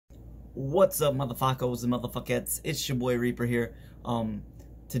What's up, motherfuckers and motherfuckettes? It's your boy Reaper here.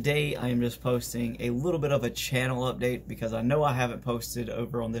 Today I am just posting a little bit of a channel update because I know I haven't posted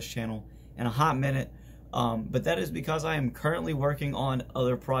over on this channel in a hot minute. But that is because I am currently working on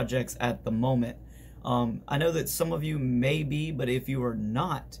other projects at the moment. I know that some of you may be, but if you are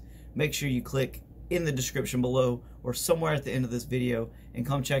not, make sure you click in the description below or somewhere at the end of this video and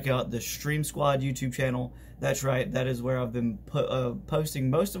come check out the Stream Squad YouTube channel. That's right, that is where I've been posting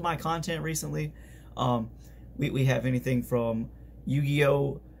most of my content recently. We have anything from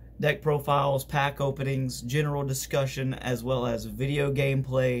Yu-Gi-Oh! Deck profiles, pack openings, general discussion, as well as video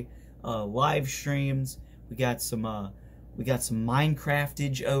gameplay, live streams. We got some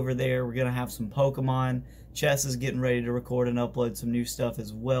Minecraftage over there. We're gonna have some Pokemon. Chess is getting ready to record and upload some new stuff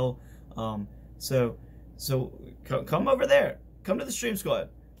as well. So come over there. Come to the Stream Squad.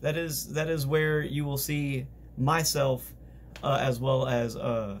 That is where you will see myself as well as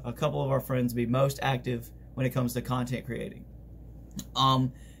a couple of our friends be most active when it comes to content creating.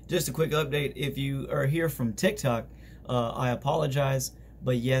 Just a quick update. If you are here from TikTok, I apologize,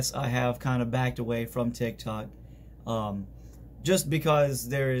 but yes, I have kind of backed away from TikTok. Just because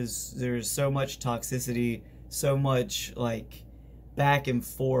there is so much toxicity, so much like back and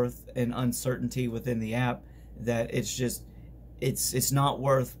forth and uncertainty within the app that it's not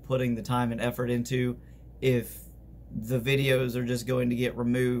worth putting the time and effort into if the videos are just going to get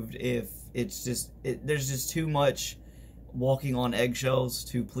removed, if there's just too much walking on eggshells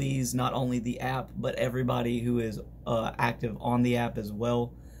to please not only the app but everybody who is active on the app as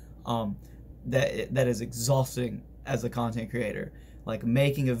well. That is exhausting as a content creator, like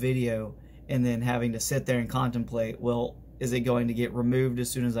making a video and then having to sit there and contemplate, well, is it going to get removed as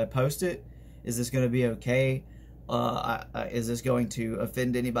soon as I post it? Is this going to be okay? Is this going to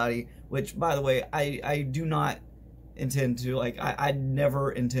offend anybody? Which, by the way, I do not intend to, like, I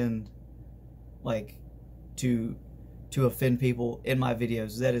never intend, like, to offend people in my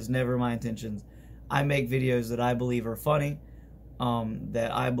videos. That is never my intentions. I make videos that I believe are funny,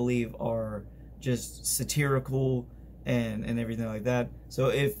 that I believe are just satirical and everything like that. So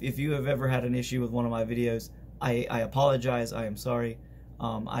if you have ever had an issue with one of my videos, I apologize. I am sorry.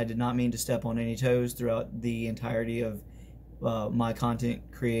 I did not mean to step on any toes throughout the entirety of my content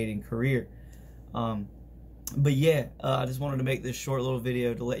creating career. But yeah, I just wanted to make this short little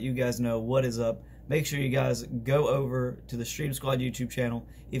video to let you guys know what is up. Make sure you guys go over to the Stream Squad YouTube channel.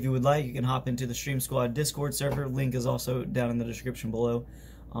 If you would like, you can hop into the Stream Squad Discord server. Link is also down in the description below.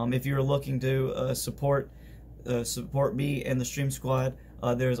 If you're looking to support me and the Stream Squad,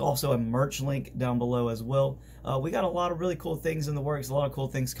 there's also a merch link down below as well. We got a lot of really cool things in the works, a lot of cool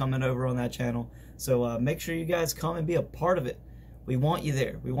things coming over on that channel. So make sure you guys come and be a part of it. We want you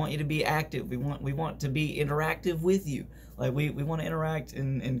there. We want you to be active. We want to be interactive with you. Like we want to interact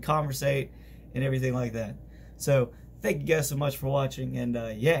and conversate and everything like that. So thank you guys so much for watching, and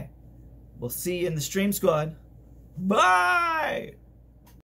yeah, we'll see you in the Stream Squad. Bye!